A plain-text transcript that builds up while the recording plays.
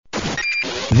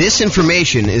This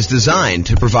information is designed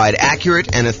to provide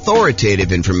accurate and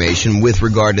authoritative information with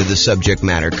regard to the subject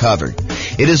matter covered.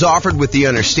 It is offered with the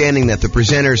understanding that the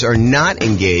presenters are not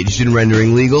engaged in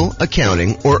rendering legal,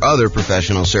 accounting, or other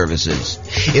professional services.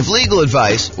 If legal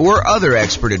advice or other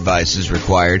expert advice is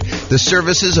required, the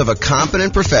services of a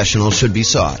competent professional should be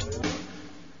sought.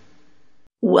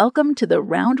 Welcome to the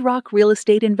Round Rock Real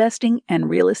Estate Investing and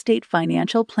Real Estate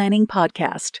Financial Planning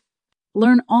Podcast.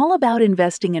 Learn all about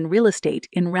investing in real estate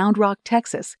in Round Rock,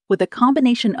 Texas, with a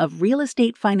combination of real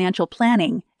estate financial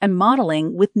planning and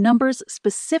modeling with numbers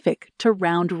specific to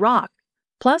Round Rock,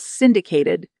 plus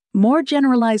syndicated, more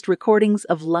generalized recordings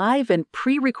of live and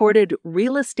pre-recorded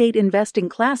real estate investing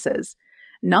classes,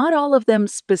 not all of them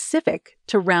specific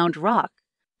to Round Rock.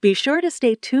 Be sure to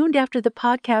stay tuned after the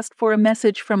podcast for a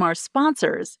message from our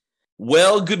sponsors.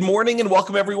 Well, good morning and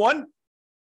welcome, everyone.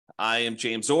 I am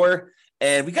James Orr.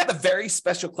 And we got a very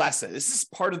special class today. This is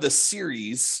part of the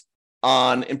series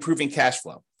on improving cash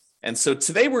flow. And so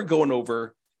today we're going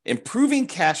over improving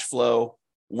cash flow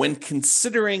when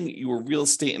considering your real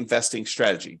estate investing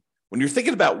strategy. When you're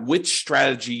thinking about which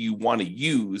strategy you want to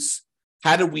use,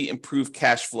 how do we improve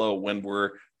cash flow when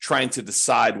we're trying to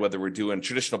decide whether we're doing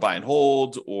traditional buy and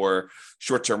hold or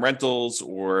short-term rentals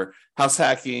or house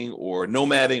hacking or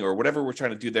nomading or whatever we're trying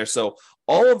to do there. So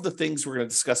all of the things we're going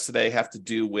to discuss today have to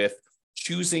do with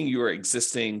choosing your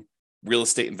existing real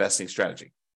estate investing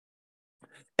strategy.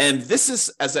 And this is,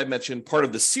 as I mentioned, part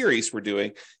of the series we're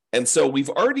doing. And so we've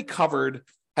already covered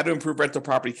how to improve rental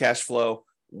property cash flow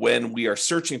when we are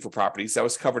searching for properties. That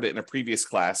was covered in a previous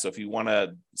class. So if you want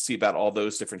to see about all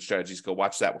those different strategies, go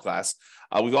watch that class.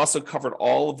 We've also covered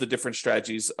all of the different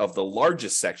strategies of the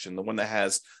largest section, the one that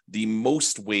has the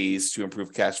most ways to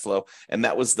improve cash flow. And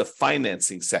that was the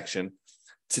financing section.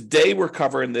 Today, we're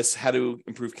covering this, how to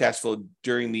improve cash flow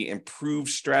during the improved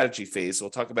strategy phase. So we'll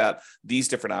talk about these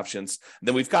different options. And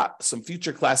then we've got some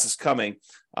future classes coming.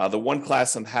 The one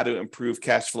class on how to improve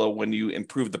cash flow when you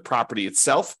improve the property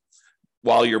itself,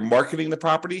 while you're marketing the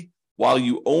property, while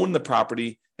you own the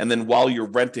property, and then while you're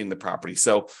renting the property.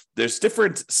 So there's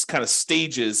different kind of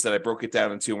stages that I broke it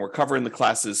down into, and we're covering the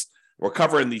classes. We're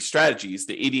covering the strategies,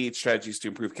 the 88 strategies to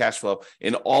improve cash flow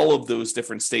in all of those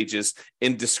different stages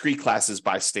in discrete classes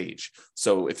by stage.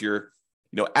 So if you're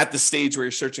at the stage where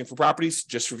you're searching for properties,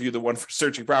 just review the one for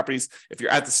searching properties. If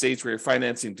you're at the stage where you're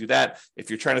financing, do that.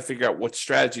 If you're trying to figure out what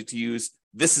strategy to use,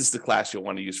 this is the class you'll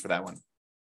want to use for that one.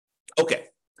 Okay,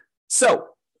 so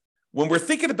when we're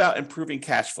thinking about improving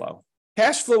cash flow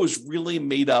is really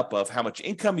made up of how much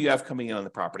income you have coming in on the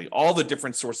property, all the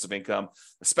different sources of income,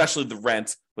 especially the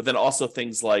rent, but then also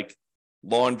things like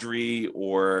laundry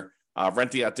or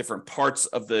renting out different parts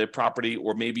of the property,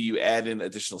 or maybe you add in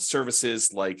additional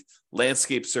services like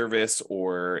landscape service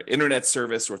or internet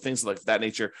service or things like that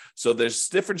nature. So there's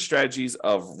different strategies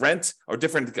of rent or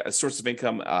different sources of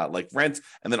income like rent,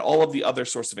 and then all of the other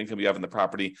sources of income you have in the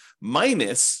property,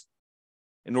 minus,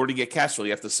 in order to get cash flow, you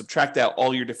have to subtract out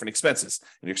all your different expenses.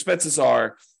 And your expenses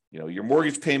are, your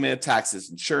mortgage payment,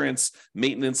 taxes, insurance,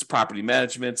 maintenance, property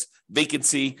management,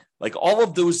 vacancy, like all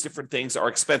of those different things are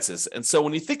expenses. And so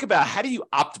when you think about how do you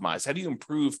optimize, how do you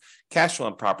improve cash flow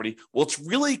on property? Well, it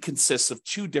really consists of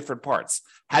two different parts.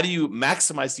 How do you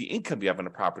maximize the income you have on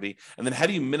a property? And then how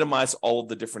do you minimize all of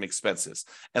the different expenses?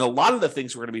 And a lot of the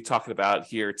things we're going to be talking about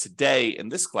here today in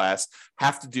this class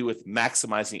have to do with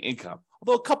maximizing income.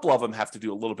 Although a couple of them have to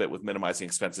do a little bit with minimizing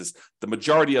expenses, the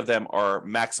majority of them are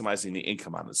maximizing the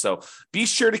income on it. So be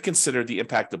sure to consider the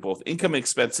impact of both income and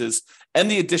expenses and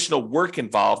the additional work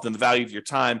involved and the value of your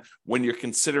time when you're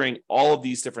considering all of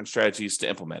these different strategies to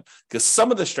implement. Because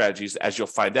some of the strategies, as you'll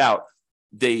find out,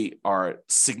 they are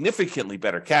significantly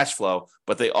better cash flow,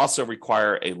 but they also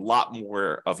require a lot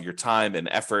more of your time and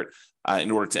effort in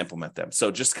order to implement them.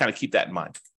 So just kind of keep that in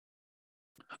mind.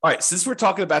 All right, since we're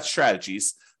talking about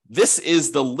strategies, this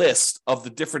is the list of the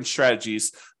different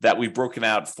strategies that we've broken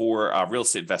out for real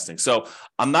estate investing. So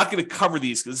I'm not going to cover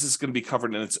these because this is going to be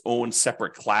covered in its own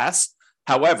separate class.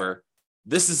 However,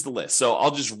 this is the list. So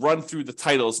I'll just run through the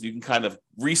titles and you can kind of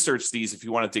research these if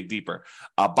you want to dig deeper.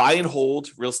 Buy and hold,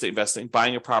 real estate investing,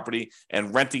 buying a property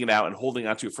and renting it out and holding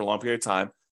onto it for a long period of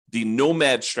time. The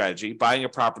nomad strategy, buying a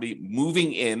property,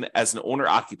 moving in as an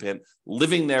owner-occupant,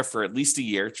 living there for at least a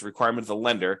year. It's a requirement of the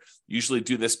lender. Usually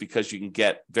do this because you can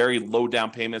get very low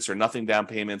down payments or nothing down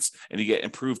payments, and you get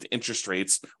improved interest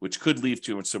rates, which could lead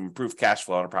to some improved cash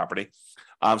flow on a property.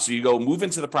 So you go move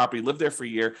into the property, live there for a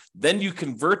year, then you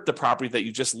convert the property that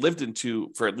you just lived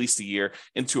into for at least a year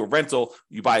into a rental.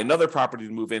 You buy another property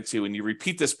to move into, and you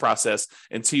repeat this process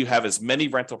until you have as many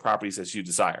rental properties as you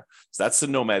desire. So that's the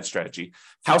nomad strategy.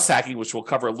 House hacking, which we'll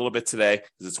cover a little bit today,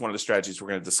 because it's one of the strategies we're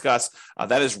going to discuss.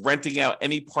 That is renting out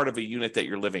any part of a unit that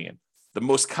you're living in. The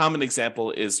most common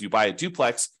example is you buy a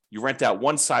duplex, you rent out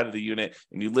one side of the unit,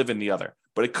 and you live in the other.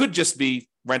 But it could just be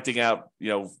renting out,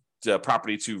 the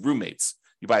property to roommates.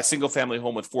 You buy a single family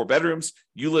home with 4 bedrooms,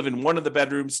 you live in one of the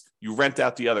bedrooms, you rent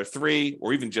out the other 3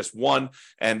 or even just one,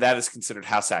 and that is considered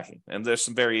house hacking. And there's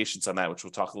some variations on that, which we'll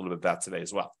talk a little bit about today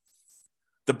as well.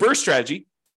 The BRRRR strategy: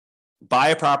 buy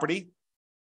a property,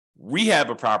 rehab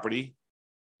a property,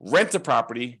 rent a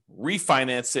property,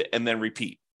 refinance it, and then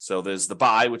repeat. So there's the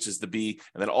buy, which is the B,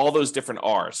 and then all those different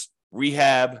R's: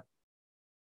 rehab,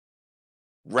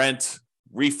 rent,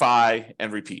 refi,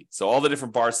 and repeat. So all the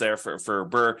different bars there for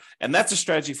BRRRR. And that's a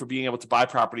strategy for being able to buy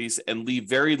properties and leave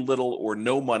very little or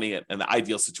no money in the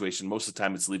ideal situation. Most of the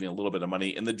time, it's leaving a little bit of money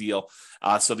in the deal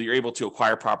so that you're able to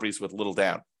acquire properties with little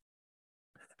down.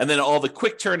 And then all the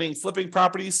quick turning, flipping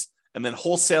properties, and then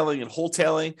wholesaling and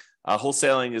wholetailing.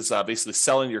 Wholesaling is basically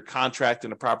selling your contract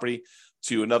in a property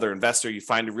to another investor. You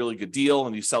find a really good deal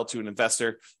and you sell to an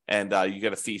investor, and you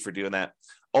get a fee for doing that.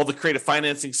 All the creative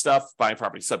financing stuff: buying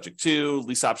property subject to,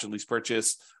 lease option, lease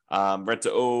purchase, rent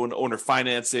to own, owner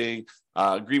financing,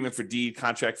 agreement for deed,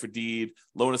 contract for deed,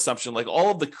 loan assumption, like all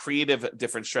of the creative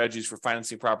different strategies for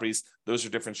financing properties. Those are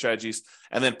different strategies.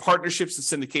 And then partnerships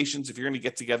and syndications: if you're going to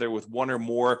get together with one or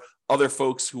more other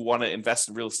folks who want to invest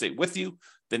in real estate with you,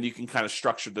 then you can kind of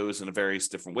structure those in various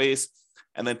different ways.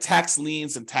 And then tax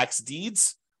liens and tax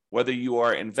deeds: whether you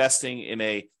are investing in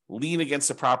a lien against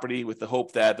a property with the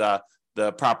hope that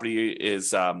the property is,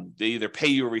 they either pay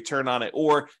you a return on it,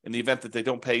 or in the event that they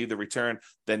don't pay you the return,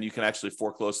 then you can actually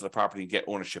foreclose on the property and get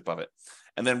ownership of it.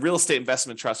 And then real estate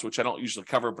investment trust, which I don't usually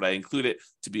cover, but I include it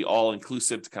to be all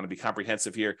inclusive, to kind of be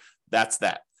comprehensive here. That's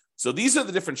that. So these are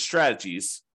the different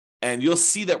strategies. And you'll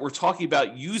see that we're talking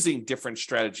about using different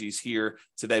strategies here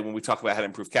today when we talk about how to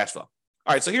improve cash flow.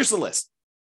 All right, so here's the list.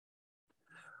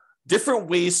 Different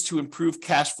ways to improve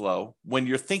cash flow when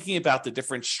you're thinking about the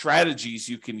different strategies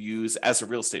you can use as a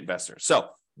real estate investor. So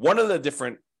one of the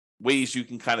different ways you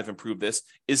can kind of improve this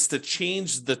is to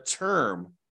change the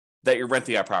term that you're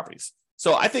renting out properties.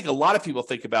 So I think a lot of people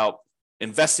think about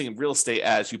investing in real estate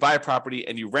as you buy a property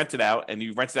and you rent it out, and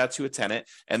you rent it out to a tenant,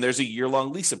 and there's a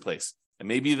year-long lease in place. And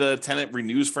maybe the tenant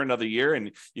renews for another year,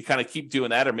 and you kind of keep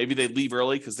doing that, or maybe they leave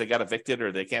early because they got evicted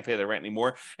or they can't pay their rent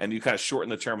anymore, and you kind of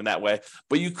shorten the term in that way.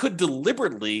 But you could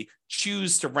deliberately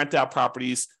choose to rent out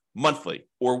properties monthly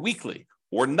or weekly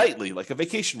or nightly, like a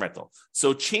vacation rental.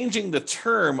 So changing the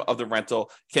term of the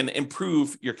rental can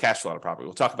improve your cash flow on a property.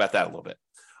 We'll talk about that a little bit.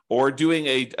 Or doing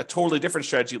a totally different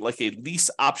strategy, like a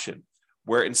lease option,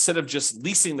 where instead of just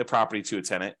leasing the property to a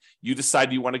tenant, you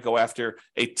decide you want to go after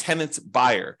a tenant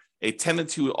buyer, a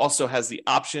tenant who also has the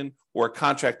option or a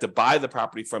contract to buy the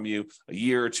property from you a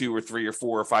year or 2 or 3 or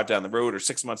 4 or 5 down the road, or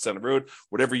 6 months down the road,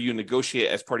 whatever you negotiate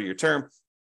as part of your term.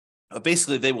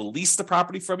 Basically, they will lease the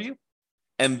property from you,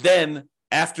 and then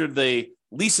after they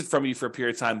lease it from you for a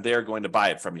period of time, they're going to buy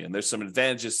it from you. And there's some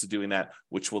advantages to doing that,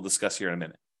 which we'll discuss here in a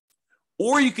minute.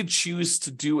 Or you could choose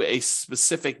to do a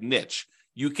specific niche.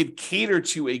 You could cater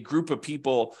to a group of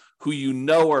people who you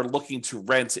know are looking to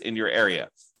rent in your area.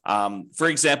 For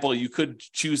example, you could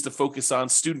choose to focus on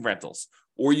student rentals,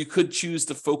 or you could choose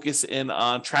to focus in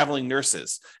on traveling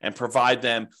nurses and provide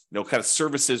them, kind of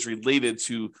services related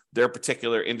to their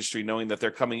particular industry, knowing that they're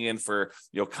coming in for,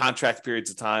 contract periods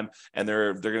of time, and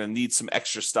they're going to need some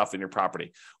extra stuff in your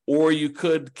property. Or you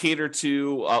could cater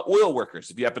to oil workers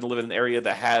if you happen to live in an area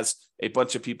that has a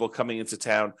bunch of people coming into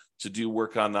town to do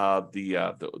work on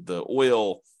the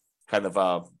oil kind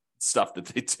of stuff that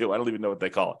they do. I don't even know what they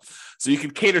call it. So you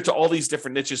can cater to all these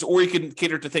different niches, or you can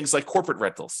cater to things like corporate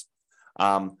rentals.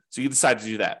 So you decide to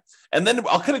do that. And then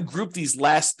I'll kind of group these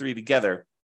last 3 together.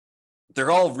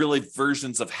 They're all really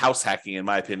versions of house hacking, in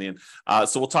my opinion.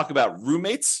 So we'll talk about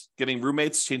roommates, getting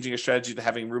roommates, changing your strategy to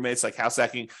having roommates, like house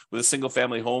hacking with a single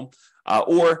family home,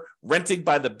 or renting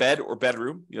by the bed or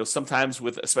bedroom. Sometimes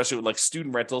especially with like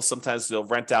student rentals, sometimes they'll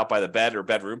rent out by the bed or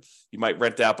bedroom. You might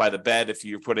rent out by the bed if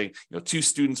you're putting 2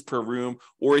 students per room,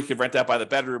 or you could rent out by the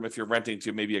bedroom if you're renting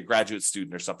to maybe a graduate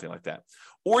student or something like that.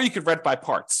 Or you could rent by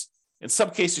parts. In some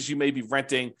cases, you may be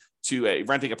renting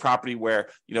a property where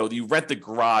you rent the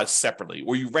garage separately,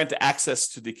 or you rent access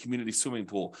to the community swimming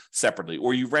pool separately,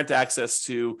 or you rent access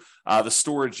to the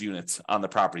storage units on the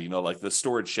property, like the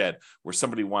storage shed where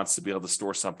somebody wants to be able to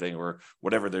store something or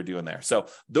whatever they're doing there. So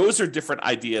those are different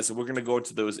ideas, and we're going to go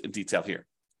into those in detail here.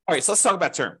 All right, so let's talk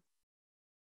about term.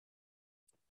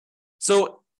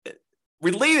 So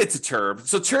related to term,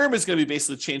 so term is going to be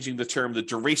basically changing the term, the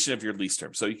duration of your lease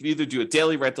term. So you can either do a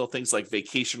daily rental, things like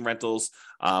vacation rentals,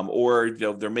 or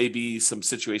there may be some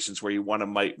situations where you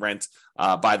might rent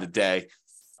by the day,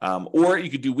 or you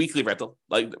could do weekly rental.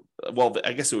 I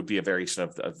guess it would be a variation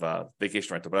of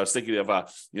vacation rental. But I was thinking of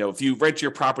if you rent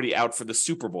your property out for the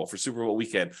Super Bowl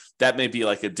weekend, that may be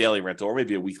like a daily rental or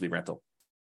maybe a weekly rental.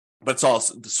 But it's all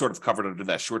sort of covered under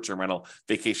that short-term rental,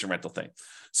 vacation rental thing.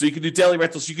 So you can do daily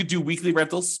rentals. You could do weekly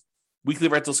rentals. Weekly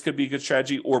rentals could be a good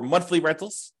strategy, or monthly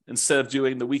rentals. Instead of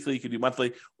doing the weekly, you could do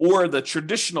monthly. Or the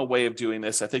traditional way of doing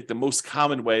this, I think the most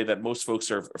common way that most folks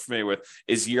are familiar with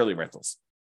is yearly rentals.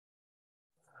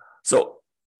 So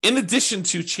in addition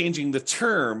to changing the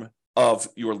term of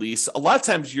your lease, a lot of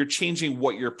times you're changing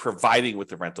what you're providing with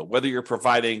the rental, whether you're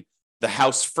providing the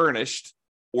house furnished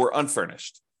or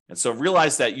unfurnished. And so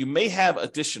realize that you may have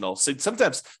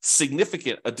sometimes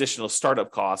significant additional startup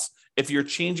costs if you're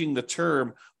changing the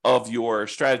term of your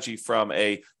strategy from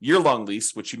a year-long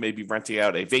lease, which you may be renting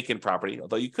out a vacant property,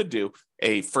 although you could do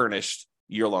a furnished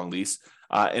year-long lease,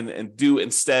 and do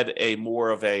instead a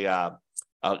more of a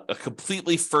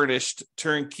completely furnished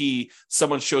turnkey.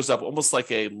 Someone shows up almost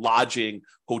like a lodging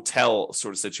hotel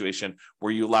sort of situation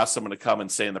where you allow someone to come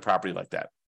and stay in the property like that.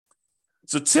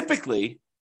 So typically,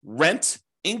 rent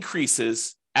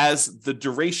increases as the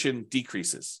duration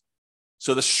decreases.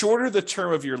 So the shorter the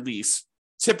term of your lease,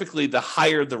 typically the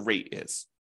higher the rate is.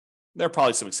 There are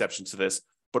probably some exceptions to this,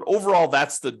 but overall,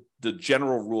 that's the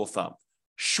general rule of thumb.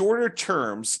 Shorter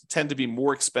terms tend to be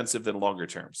more expensive than longer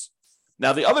terms.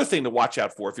 Now, the other thing to watch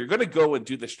out for, if you're going to go and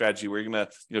do this strategy where you're going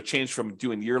to change from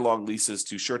doing year-long leases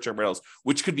to short-term rentals,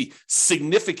 which could be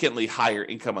significantly higher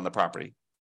income on the property,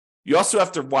 you also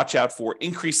have to watch out for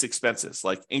increased expenses,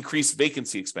 like increased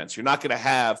vacancy expense. You're not going to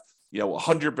have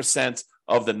 100%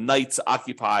 of the nights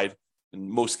occupied in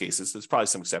most cases. There's probably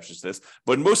some exceptions to this,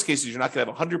 but in most cases, you're not going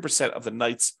to have 100% of the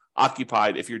nights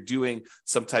occupied if you're doing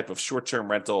some type of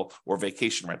short-term rental or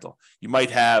vacation rental. You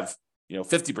might have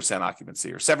 50%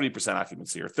 occupancy or 70%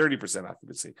 occupancy or 30%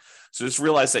 occupancy. So just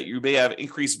realize that you may have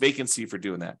increased vacancy for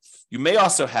doing that. You may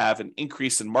also have an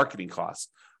increase in marketing costs.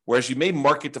 Whereas you may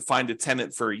market to find a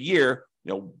tenant for a year,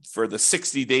 for the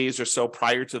 60 days or so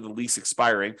prior to the lease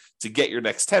expiring to get your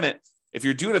next tenant. If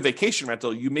you're doing a vacation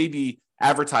rental, you may be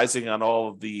advertising on all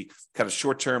of the kind of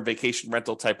short-term vacation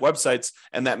rental type websites,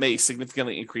 and that may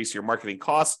significantly increase your marketing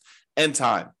costs and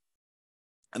time.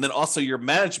 And then also your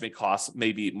management costs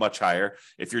may be much higher.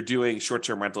 If you're doing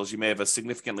short-term rentals, you may have a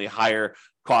significantly higher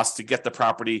cost to get the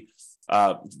property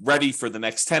ready for the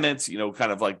next tenants,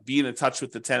 kind of like being in touch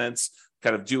with the tenants,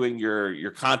 kind of doing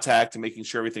your contact and making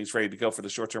sure everything's ready to go for the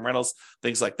short-term rentals.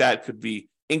 Things like that could be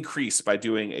increased by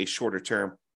doing a shorter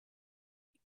term.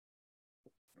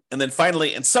 And then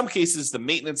finally, in some cases, the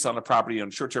maintenance on a property on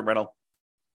short-term rental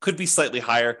could be slightly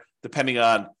higher depending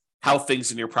on how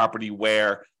things in your property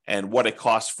wear and what it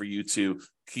costs for you to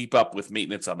keep up with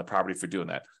maintenance on the property for doing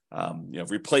that.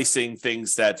 Replacing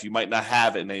things that you might not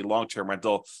have in a long-term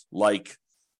rental, like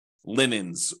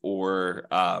linens or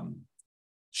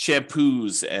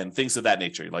shampoos and things of that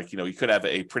nature. Like, you could have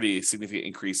a pretty significant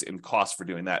increase in cost for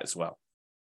doing that as well.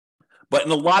 But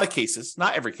in a lot of cases,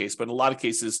 not every case, but in a lot of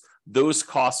cases, those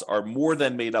costs are more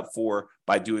than made up for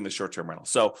by doing the short-term rental.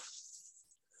 So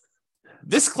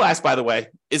this class, by the way,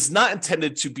 is not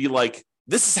intended to be like,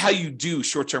 this is how you do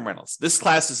short-term rentals. This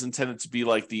class is intended to be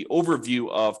like the overview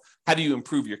of how do you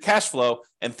improve your cash flow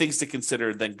and things to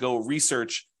consider, then go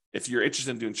research. If you're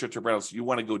interested in doing short-term rentals, you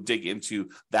want to go dig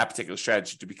into that particular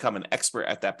strategy to become an expert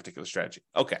at that particular strategy.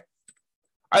 Okay. All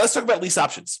right, let's talk about lease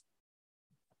options.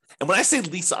 And when I say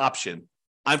lease option,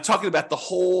 I'm talking about the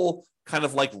whole kind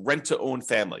of like rent-to-own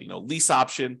family. Lease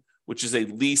option, which is a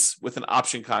lease with an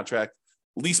option contract.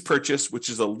 Lease purchase, which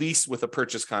is a lease with a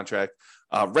purchase contract.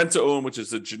 Rent-to-own, which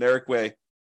is a generic way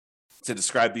to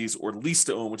describe these, or lease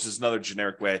to own, which is another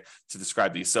generic way to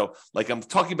describe these. So like I'm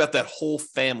talking about that whole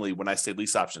family when I say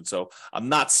lease option. So I'm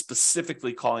not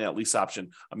specifically calling out lease option.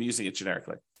 I'm using it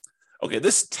generically. Okay,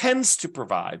 this tends to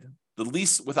provide the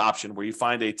lease with option where you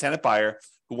find a tenant buyer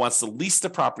who wants to lease the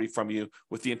property from you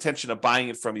with the intention of buying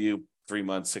it from you 3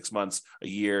 months, 6 months, a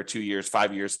year, 2 years,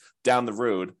 5 years down the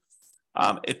road.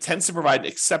 It tends to provide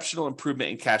exceptional improvement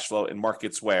in cash flow in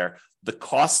markets where the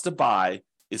cost to buy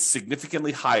is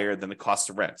significantly higher than the cost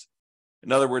to rent.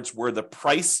 In other words, where the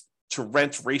price to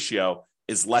rent ratio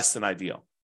is less than ideal.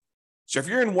 So if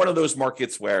you're in one of those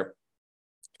markets where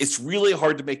it's really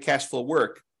hard to make cash flow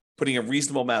work, putting a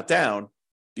reasonable amount down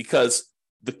because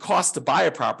the cost to buy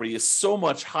a property is so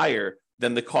much higher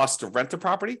than the cost to rent a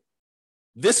property,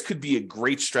 this could be a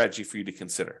great strategy for you to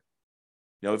consider.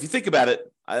 If you think about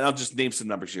it, I'll just name some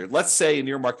numbers here. Let's say in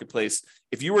your marketplace,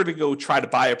 if you were to go try to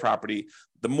buy a property,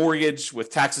 the mortgage with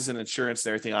taxes and insurance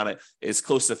and everything on it is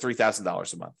close to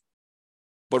 $3,000 a month.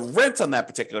 But rent on that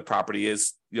particular property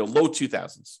is, low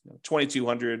 2000s,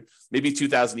 2,200, maybe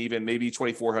 2,000 even, maybe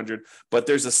 2,400. But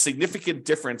there's a significant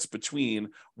difference between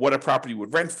what a property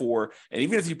would rent for, and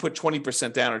even if you put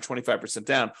 20% down or 25%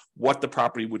 down, what the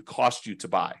property would cost you to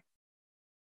buy.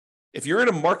 If you're in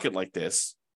a market like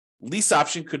this, lease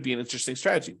option could be an interesting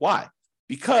strategy. Why?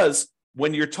 Because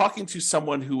when you're talking to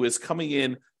someone who is coming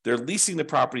in, they're leasing the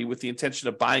property with the intention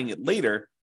of buying it later,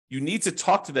 you need to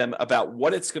talk to them about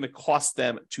what it's going to cost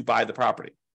them to buy the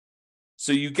property.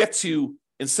 So you get to,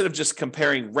 instead of just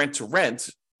comparing rent to rent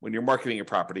when you're marketing your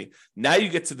property, now you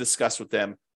get to discuss with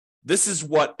them, this is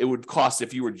what it would cost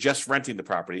if you were just renting the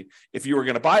property. If you were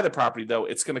going to buy the property, though,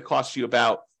 it's going to cost you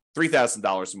about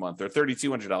 $3,000 a month or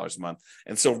 $3,200 a month.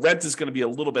 And so rent is going to be a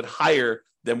little bit higher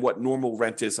than what normal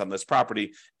rent is on this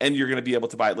property, and you're going to be able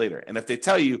to buy it later. And if they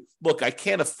tell you, look, I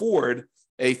can't afford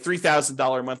a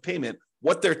 $3,000 a month payment,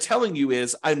 what they're telling you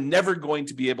is, I'm never going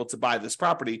to be able to buy this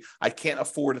property. I can't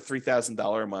afford a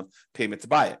 $3,000 a month payment to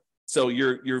buy it. So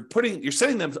you're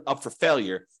setting them up for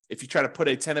failure if you try to put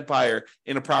a tenant buyer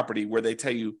in a property where they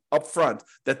tell you up front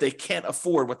that they can't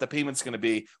afford what the payment's going to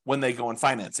be when they go and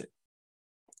finance it.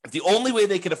 If the only way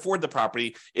they can afford the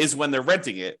property is when they're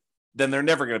renting it, then they're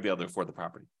never going to be able to afford the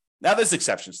property. Now, there's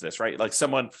exceptions to this, right? Like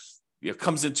someone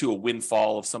comes into a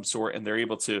windfall of some sort and they're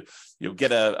able to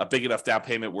get a big enough down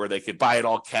payment where they could buy it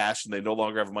all cash and they no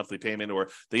longer have a monthly payment, or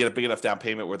they get a big enough down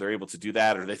payment where they're able to do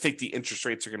that, or they think the interest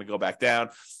rates are going to go back down.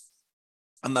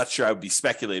 I'm not sure I would be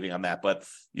speculating on that, but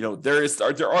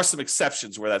there are some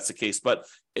exceptions where that's the case. But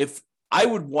if I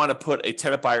would want to put a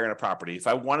tenant buyer in a property, if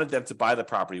I wanted them to buy the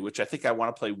property, which I think I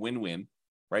want to play win-win,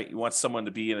 right? You want someone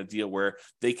to be in a deal where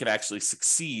they can actually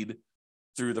succeed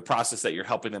through the process that you're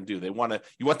helping them do. You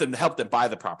want them to help them buy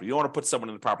the property. You don't want to put someone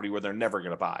in the property where they're never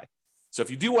going to buy. So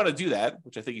if you do want to do that,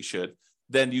 which I think you should,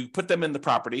 then you put them in the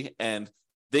property and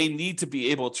they need to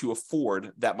be able to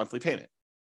afford that monthly payment.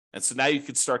 And so now you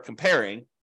can start comparing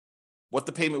what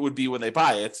the payment would be when they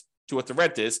buy it to what the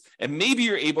rent is, and maybe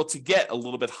you're able to get a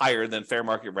little bit higher than fair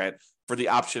market rent for the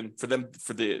option for them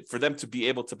to be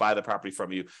able to buy the property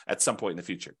from you at some point in the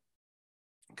future.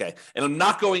 Okay. And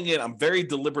I'm very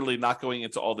deliberately not going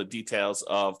into all the details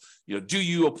of, do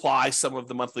you apply some of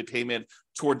the monthly payment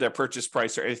toward their purchase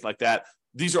price or anything like that?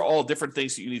 These are all different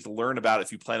things that you need to learn about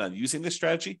if you plan on using this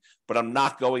strategy, but I'm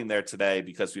not going there today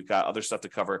because we've got other stuff to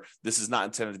cover. This is not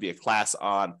intended to be a class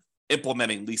on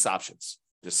implementing lease options.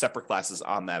 There's separate classes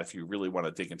on that if you really want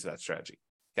to dig into that strategy.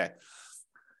 Okay.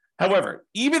 However,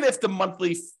 even if the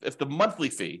monthly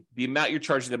fee, the amount you're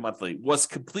charging them monthly, was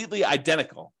completely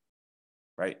identical,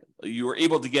 right? You were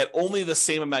able to get only the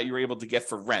same amount you were able to get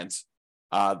for rent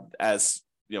as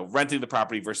renting the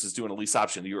property versus doing a lease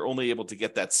option. You were only able to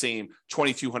get that same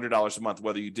 $2,200 a month,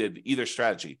 whether you did either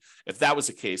strategy. If that was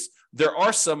the case, there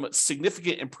are some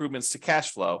significant improvements to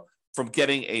cash flow from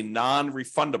getting a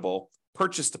non-refundable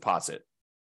purchase deposit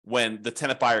when the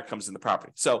tenant buyer comes in the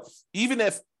property. So even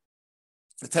if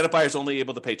the tenant buyer is only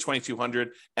able to pay $2,200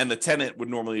 and the tenant would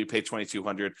normally pay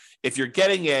 $2,200, if you're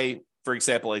getting for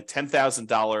example, a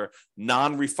 $10,000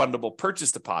 non-refundable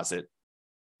purchase deposit,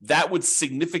 that would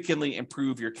significantly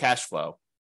improve your cash flow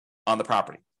on the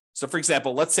property. So for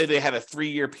example, let's say they had a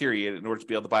 3-year period in order to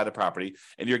be able to buy the property,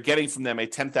 and you're getting from them a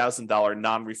 $10,000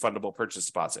 non-refundable purchase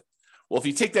deposit. Well, if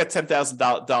you take that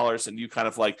 $10,000 and you kind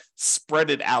of like spread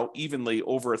it out evenly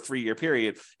over a 3-year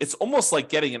period, it's almost like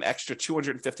getting an extra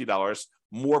 $250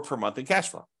 more per month in cash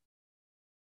flow.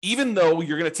 Even though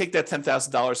you're going to take that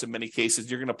 $10,000 in many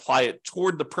cases, you're going to apply it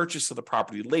toward the purchase of the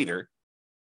property later.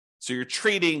 So you're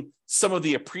trading some of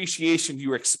the appreciation you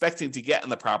were expecting to get in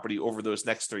the property over those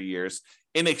next 3 years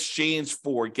in exchange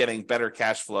for getting better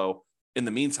cash flow in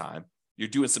the meantime. You're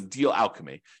doing some deal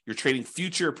alchemy. You're trading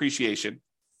future appreciation,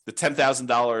 the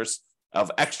 $10,000 of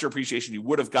extra appreciation you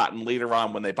would have gotten later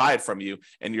on when they buy it from you.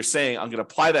 And you're saying, I'm going to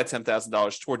apply that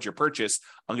 $10,000 towards your purchase.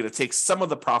 I'm going to take some of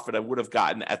the profit I would have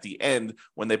gotten at the end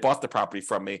when they bought the property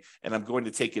from me, and I'm going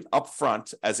to take it up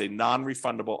front as a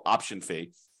non-refundable option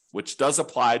fee, which does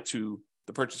apply to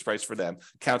the purchase price for them,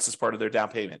 counts as part of their down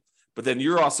payment. But then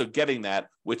you're also getting that,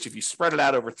 which if you spread it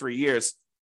out over 3 years,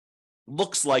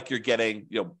 looks like you're getting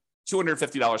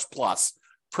 $250 plus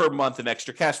per month in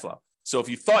extra cash flow. So if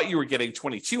you thought you were getting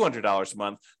 $2,200 a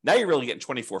month, now you're really getting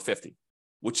 $2,450,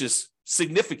 which is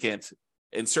significant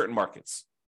in certain markets,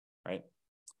 right?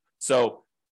 So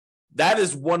that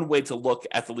is one way to look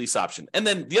at the lease option. And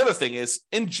then the other thing is,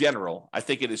 in general, I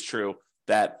think it is true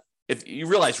that if you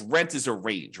realize rent is a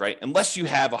range, right? Unless you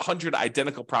have 100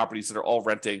 identical properties that are all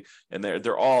renting and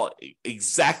they're all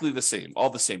exactly the same, all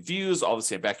the same views, all the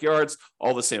same backyards,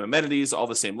 all the same amenities, all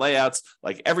the same layouts,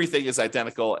 like everything is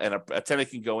identical, and a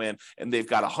tenant can go in and they've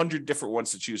got 100 different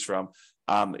ones to choose from,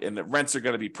 and the rents are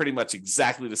going to be pretty much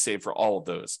exactly the same for all of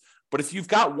those. But if you've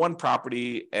got one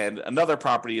property and another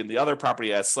property, and the other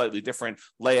property has slightly different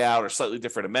layout or slightly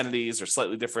different amenities or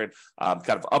slightly different kind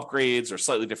of upgrades or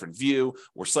slightly different view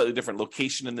or slightly different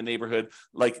location in the neighborhood,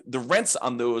 like the rents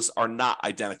on those are not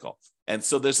identical. And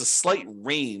so there's a slight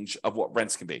range of what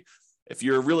rents can be. If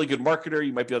you're a really good marketer,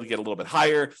 you might be able to get a little bit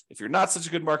higher. If you're not such a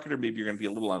good marketer, maybe you're going to be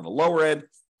a little on the lower end.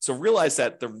 So realize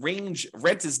that the range,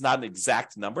 rent is not an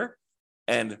exact number,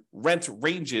 and rent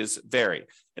ranges vary.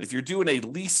 And if you're doing a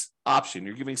lease option,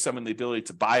 you're giving someone the ability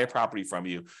to buy a property from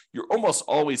you, you're almost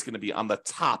always going to be on the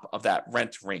top of that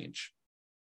rent range.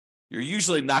 You're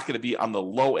usually not going to be on the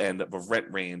low end of a rent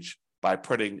range by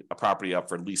putting a property up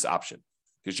for lease option,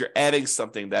 because you're adding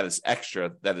something that is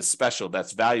extra, that is special,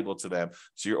 that's valuable to them.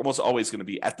 So you're almost always going to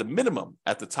be at the minimum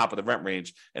at the top of the rent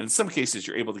range. And in some cases,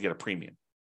 you're able to get a premium.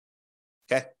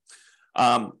 Okay.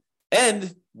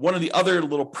 And one of the other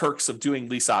little perks of doing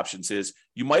lease options is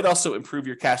you might also improve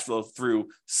your cash flow through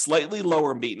slightly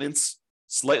lower maintenance,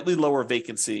 slightly lower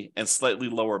vacancy, and slightly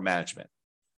lower management.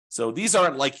 So these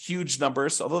aren't like huge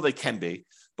numbers, although they can be,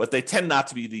 but they tend not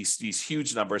to be these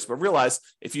huge numbers. But realize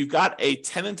if you've got a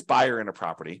tenant buyer in a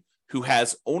property who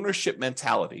has ownership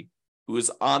mentality, who is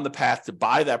on the path to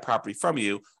buy that property from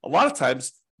you, a lot of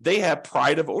times they have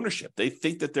pride of ownership. They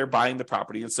think that they're buying the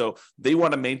property, and so they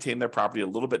want to maintain their property a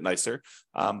little bit nicer.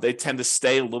 They tend to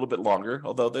stay a little bit longer,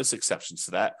 although there's exceptions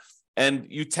to that. And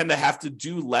you tend to have to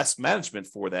do less management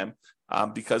for them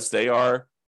because they are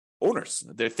owners.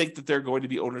 They think that they're going to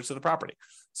be owners of the property.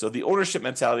 So the ownership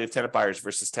mentality of tenant buyers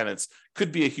versus tenants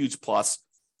could be a huge plus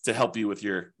to help you with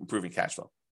your improving cash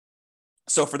flow.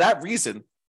 So for that reason,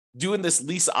 doing this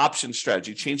lease option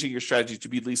strategy, changing your strategy to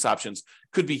be lease options,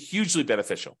 could be hugely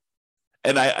beneficial.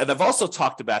 And I've also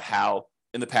talked about how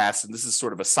in the past, and this is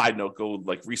sort of a side note, go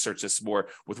like research this more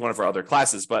with one of our other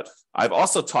classes, but I've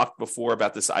also talked before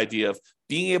about this idea of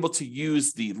being able to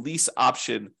use the lease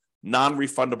option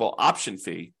non-refundable option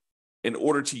fee in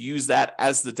order to use that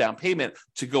as the down payment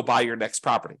to go buy your next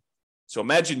property. So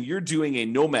imagine you're doing a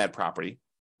nomad property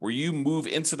where you move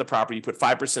into the property, you put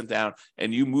 5% down,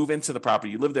 and you move into the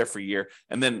property, you live there for a year.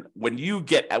 And then when you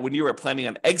are planning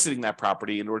on exiting that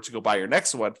property in order to go buy your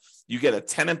next one, you get a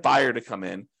tenant buyer to come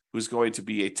in who's going to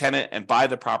be a tenant and buy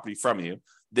the property from you.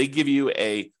 They give you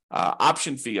a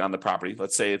option fee on the property.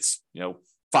 Let's say it's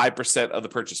 5% of the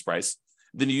purchase price.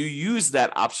 Then you use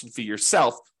that option fee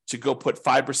yourself to go put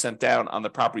 5% down on the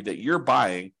property that you're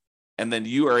buying, and then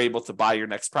you are able to buy your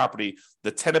next property.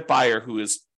 The tenant buyer who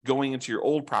is going into your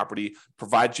old property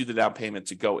provides you the down payment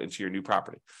to go into your new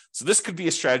property. So this could be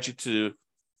a strategy to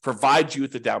provide you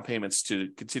with the down payments to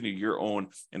continue your own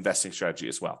investing strategy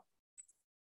as well.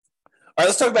 All right,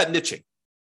 let's talk about niching.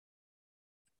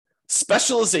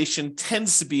 Specialization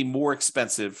tends to be more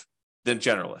expensive than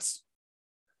generalists.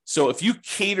 So if you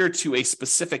cater to a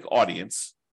specific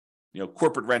audience,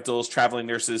 corporate rentals, traveling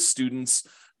nurses, students,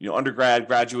 undergrad,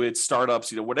 graduates,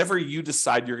 startups, whatever you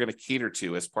decide you're going to cater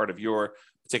to as part of your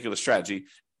particular strategy,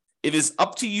 it is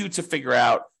up to you to figure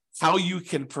out how you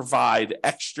can provide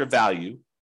extra value,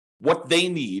 what they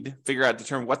need,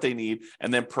 determine what they need,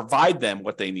 and then provide them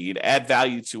what they need, add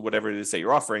value to whatever it is that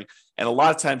you're offering. And a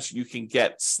lot of times you can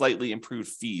get slightly improved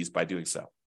fees by doing so.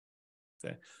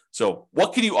 Okay. So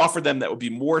what can you offer them that would be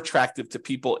more attractive to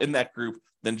people in that group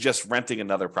than just renting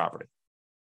another property?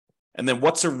 And then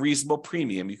what's a reasonable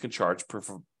premium you can charge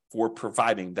for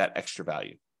providing that extra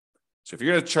value? So if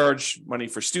you're going to charge money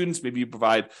for students, maybe you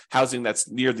provide housing that's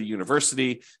near the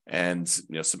university and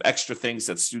some extra things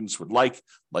that students would like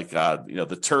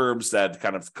the terms that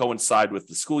kind of coincide with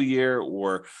the school year,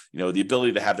 or the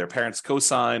ability to have their parents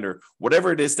co-sign, or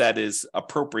whatever it is that is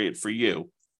appropriate for you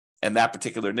and that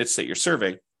particular niche that you're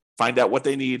serving. Find out what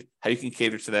they need, how you can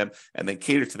cater to them, and then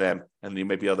cater to them, and you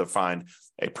may be able to find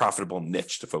a profitable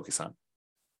niche to focus on.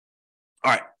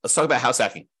 All right, let's talk about house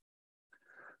hacking.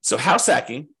 So house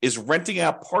hacking is renting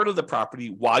out part of the property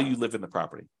while you live in the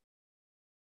property.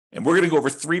 And we're going to go over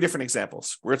 3 different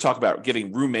examples. We're going to talk about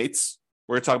getting roommates.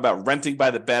 We're going to talk about renting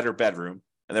by the bed or bedroom.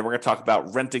 And then we're going to talk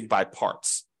about renting by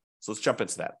parts. So let's jump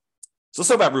into that. So let's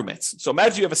talk about roommates. So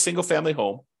imagine you have a single family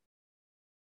home.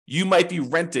 You might be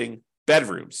renting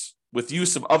bedrooms with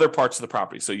use of other parts of the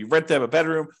property. So you rent them a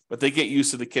bedroom, but they get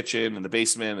use of the kitchen and the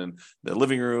basement and the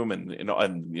living room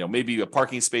and maybe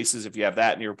parking spaces if you have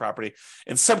that in your property.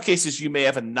 In some cases, you may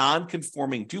have a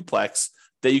non-conforming duplex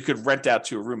that you could rent out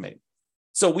to a roommate.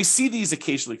 So we see these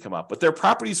occasionally come up, but they're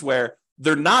properties where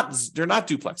they're not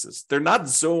duplexes. They're not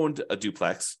zoned a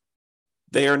duplex.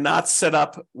 They are not set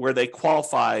up where they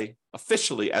qualify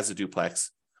officially as a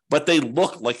duplex, but they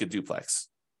look like a duplex.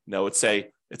 It's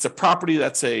a property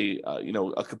that's a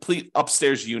complete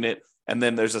upstairs unit, and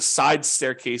then there's a side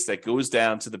staircase that goes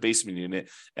down to the basement unit,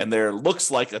 and there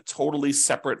looks like a totally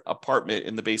separate apartment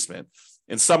in the basement.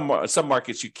 In some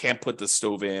markets, you can't put the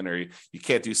stove in, or you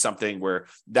can't do something where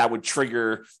that would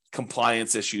trigger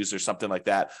compliance issues or something like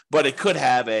that. But it could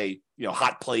have a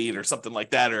hot plate or something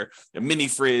like that, or a mini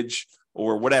fridge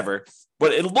or whatever.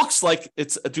 But it looks like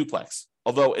it's a duplex,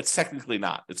 although it's technically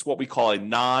not. It's what we call a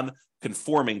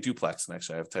non-conforming duplex. And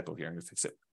actually, I have a typo here. I'm going to fix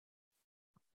it.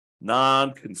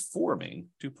 Non-conforming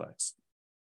duplex.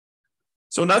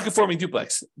 So non-conforming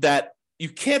duplex that you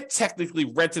can't technically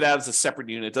rent it out as a separate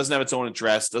unit. It doesn't have its own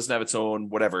address, doesn't have its own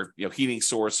whatever, heating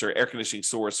source or air conditioning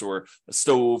source or a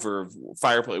stove or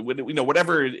fireplace,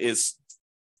 whatever it is,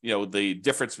 the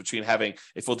difference between having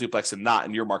a full duplex and not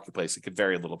in your marketplace. It could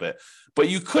vary a little bit, but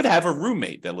you could have a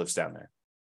roommate that lives down there.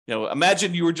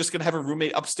 Imagine you were just going to have a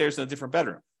roommate upstairs in a different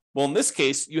bedroom. Well, in this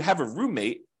case, you have a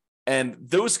roommate, and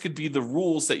those could be the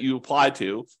rules that you apply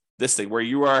to this thing where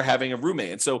you are having a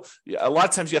roommate. And so a lot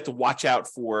of times you have to watch out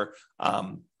for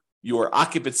your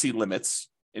occupancy limits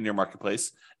in your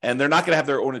marketplace, and they're not going to have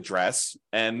their own address.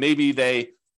 And maybe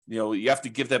you have to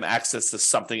give them access to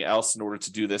something else in order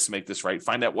to do this, make this right.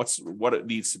 Find out what it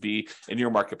needs to be in your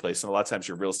marketplace. And a lot of times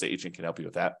your real estate agent can help you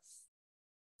with that.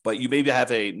 But you maybe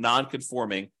have a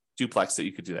non-conforming duplex that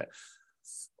you could do that.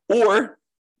 Or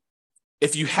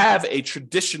if you have a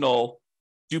traditional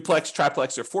duplex,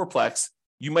 triplex, or fourplex,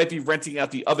 you might be renting out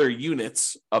the other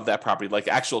units of that property, like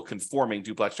actual conforming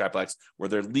duplex, triplex, where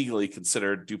they're legally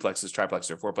considered duplexes, triplexes,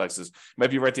 or fourplexes. You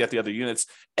might be renting out the other units.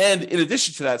 And in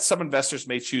addition to that, some investors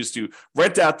may choose to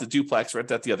rent out the duplex,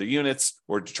 rent out the other units,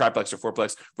 or triplex or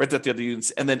fourplex, rent out the other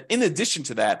units. And then in addition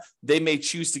to that, they may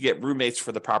choose to get roommates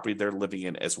for the property they're living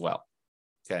in as well.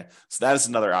 Okay, so that is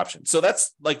another option. So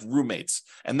that's like roommates.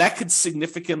 And that could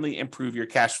significantly improve your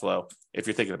cash flow if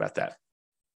you're thinking about that.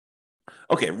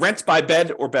 Okay, rent by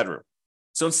bed or bedroom.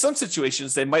 So in some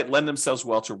situations, they might lend themselves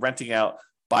well to renting out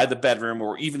by the bedroom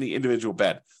or even the individual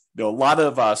bed. A lot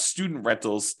of student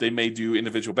rentals, they may do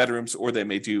individual bedrooms, or they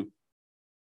may do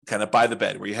kind of by the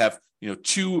bed, where you have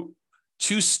two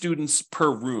students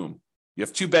per room. You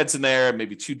have two beds in there,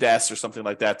 maybe two desks or something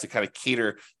like that to kind of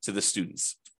cater to the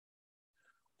students.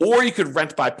 Or you could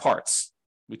rent by parts.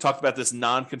 We talked about this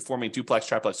non-conforming duplex,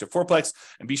 triplex, or fourplex,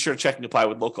 and be sure to check and apply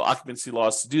with local occupancy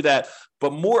laws to do that.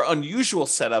 But more unusual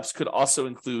setups could also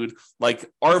include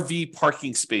like RV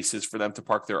parking spaces for them to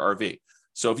park their RV.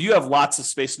 So if you have lots of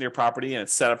space in your property and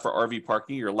it's set up for RV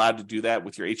parking, you're allowed to do that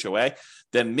with your HOA,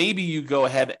 then maybe you go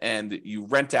ahead and you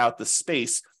rent out the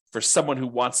space for someone who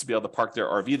wants to be able to park their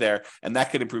RV there, and that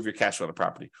could improve your cash flow on the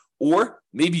property. Or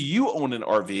maybe you own an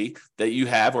RV that you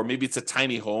have, or maybe it's a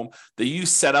tiny home that you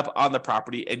set up on the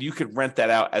property, and you could rent that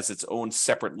out as its own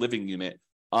separate living unit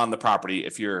on the property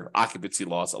if your occupancy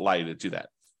laws allow you to do that.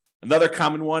 Another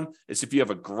common one is if you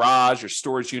have a garage or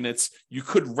storage units, you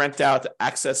could rent out the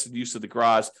access and use of the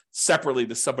garage separately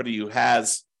to somebody who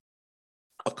has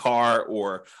a car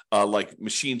or like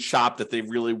machine shop that they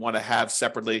really want to have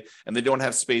separately, and they don't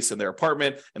have space in their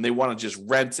apartment, and they want to just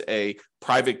rent a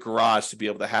private garage to be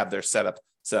able to have their setup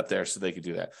there so they can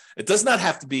do that. It does not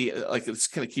have to be, like, it's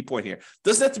kind of key point here, it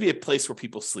doesn't have to be a place where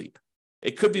people sleep.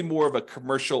 It could be more of a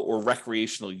commercial or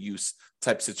recreational use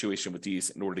type situation with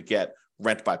these in order to get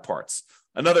rent by parts.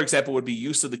 Another example would be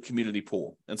use of the community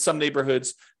pool. In some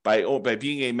neighborhoods, by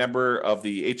being a member of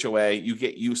the HOA, you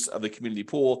get use of the community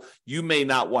pool. You may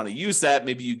not want to use that.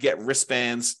 Maybe you get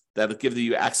wristbands that'll give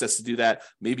you access to do that.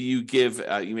 Maybe you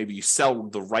maybe you sell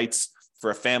the rights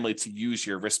for a family to use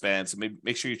your wristbands. Maybe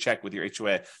make sure you check with your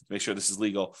HOA to make sure this is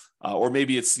legal. Or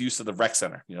maybe it's use of the rec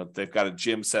center. They've got a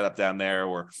gym set up down there,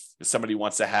 or if somebody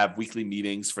wants to have weekly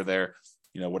meetings for their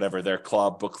whatever, their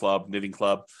club, book club, knitting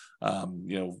club,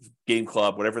 game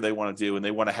club, whatever they want to do, and they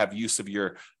want to have use of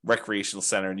your recreational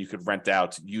center, and you could rent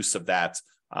out use of that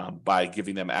by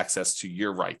giving them access to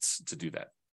your rights to do that.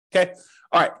 Okay.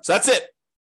 All right. So that's it.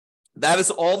 That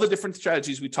is all the different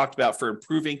strategies we talked about for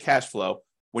improving cash flow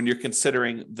when you're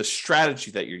considering the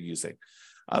strategy that you're using.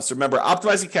 So remember,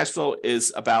 optimizing cash flow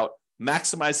is about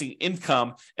maximizing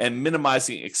income and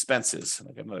minimizing expenses.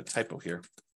 I got another typo here.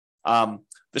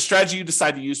 The strategy you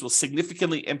decide to use will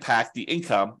significantly impact the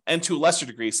income and, to a lesser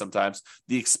degree sometimes,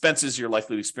 the expenses you're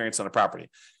likely to experience on a property.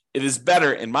 It is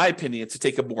better, in my opinion, to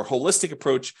take a more holistic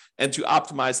approach and to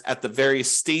optimize at the various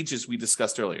stages we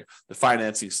discussed earlier: the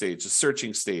financing stage, the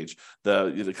searching stage,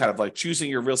 the kind of like choosing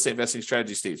your real estate investing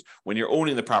strategy stage, when you're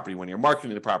owning the property, when you're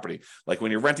marketing the property, like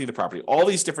when you're renting the property, all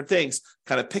these different things,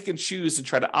 kind of pick and choose and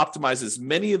try to optimize as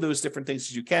many of those different things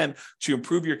as you can to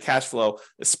improve your cash flow,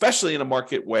 especially in a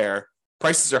market where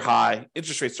prices are high,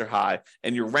 interest rates are high,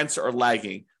 and your rents are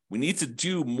lagging. We need to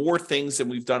do more things than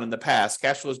we've done in the past.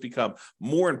 Cash flow has become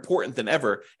more important than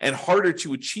ever and harder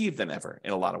to achieve than ever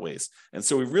in a lot of ways. And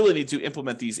so we really need to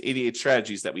implement these 88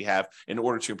 strategies that we have in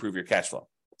order to improve your cash flow.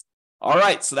 All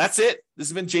right, so that's it. This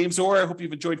has been James Orr. I hope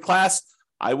you've enjoyed class.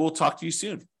 I will talk to you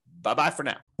soon. Bye-bye for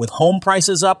now. With home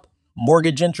prices up,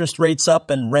 mortgage interest rates up,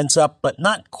 and rents up, but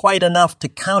not quite enough to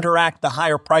counteract the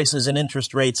higher prices and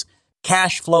interest rates,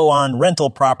 cash flow on rental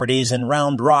properties in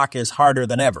Round Rock is harder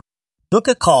than ever. Book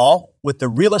a call with the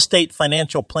Real Estate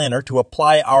Financial Planner to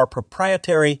apply our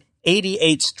proprietary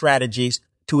 88 strategies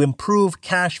to improve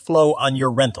cash flow on your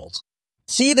rentals.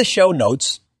 See the show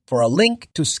notes for a link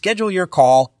to schedule your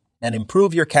call and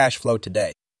improve your cash flow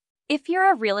today. If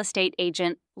you're a real estate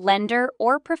agent, lender,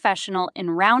 or professional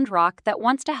in Round Rock that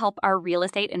wants to help our real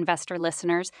estate investor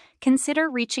listeners, consider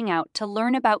reaching out to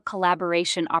learn about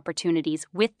collaboration opportunities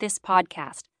with this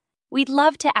podcast. We'd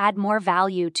love to add more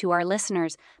value to our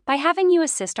listeners by having you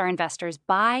assist our investors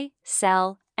buy,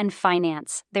 sell, and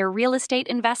finance their real estate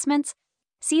investments.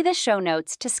 See the show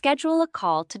notes to schedule a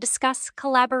call to discuss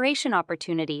collaboration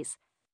opportunities.